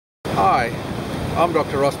Hi, I'm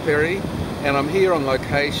Dr. Ross Perry and I'm here on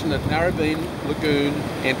location at Narrabeen Lagoon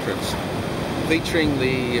entrance, featuring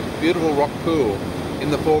the beautiful rock pool in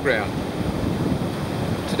the foreground.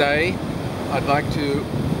 Today I'd like to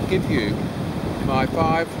give you my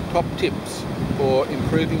 5 top tips for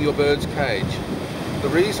improving your bird's cage. The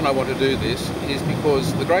reason I want to do this is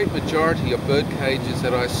because the great majority of bird cages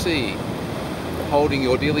that I see holding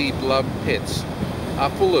your dearly beloved pets are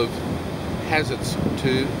full of hazards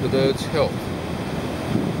to the bird's health.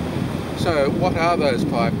 So what are those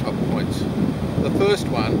 5 top points? The first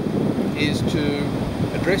one is to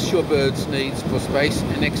address your bird's needs for space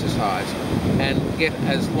and exercise and get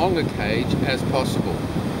as long a cage as possible.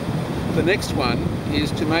 The next one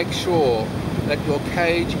is to make sure that your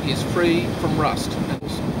cage is free from rust.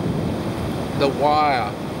 The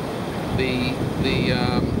wire,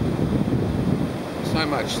 so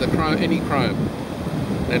much, the chrome, any chrome,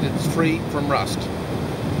 that it's free from rust.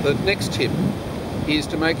 The next tip is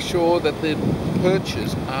to make sure that the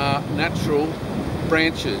perches are natural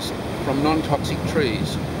branches from non-toxic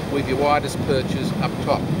trees, with your widest perches up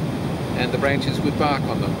top and the branches with bark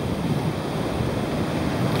on them.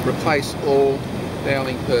 Replace all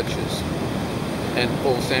dowling perches and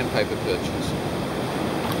all sandpaper perches.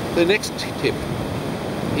 The next tip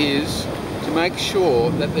is to make sure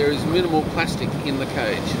that there is minimal plastic in the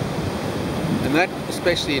cage, and that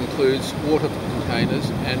especially includes water containers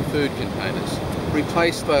and food containers.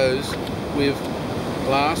 Replace those with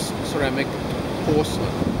glass, ceramic,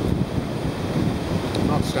 porcelain,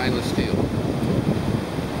 not stainless steel.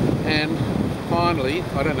 And finally,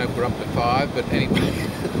 I don't know if we're up to 5, but anyway,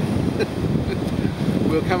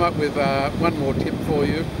 we'll come up with one more tip for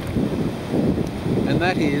you, and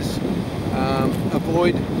that is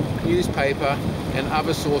avoid newspaper and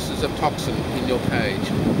other sources of toxin in your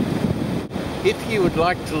cage. If you would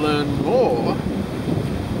like to learn more,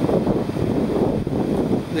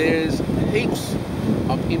 there's heaps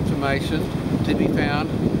of information to be found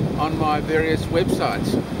on my various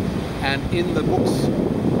websites and in the books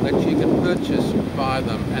that you can purchase via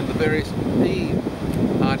them, and the various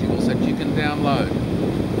e-articles that you can download.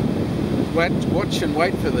 Watch and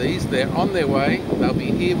wait for these. They're on their way. They'll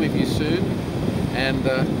be here with you soon, and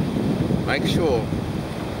make sure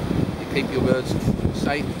you keep your birds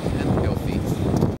safe and healthy.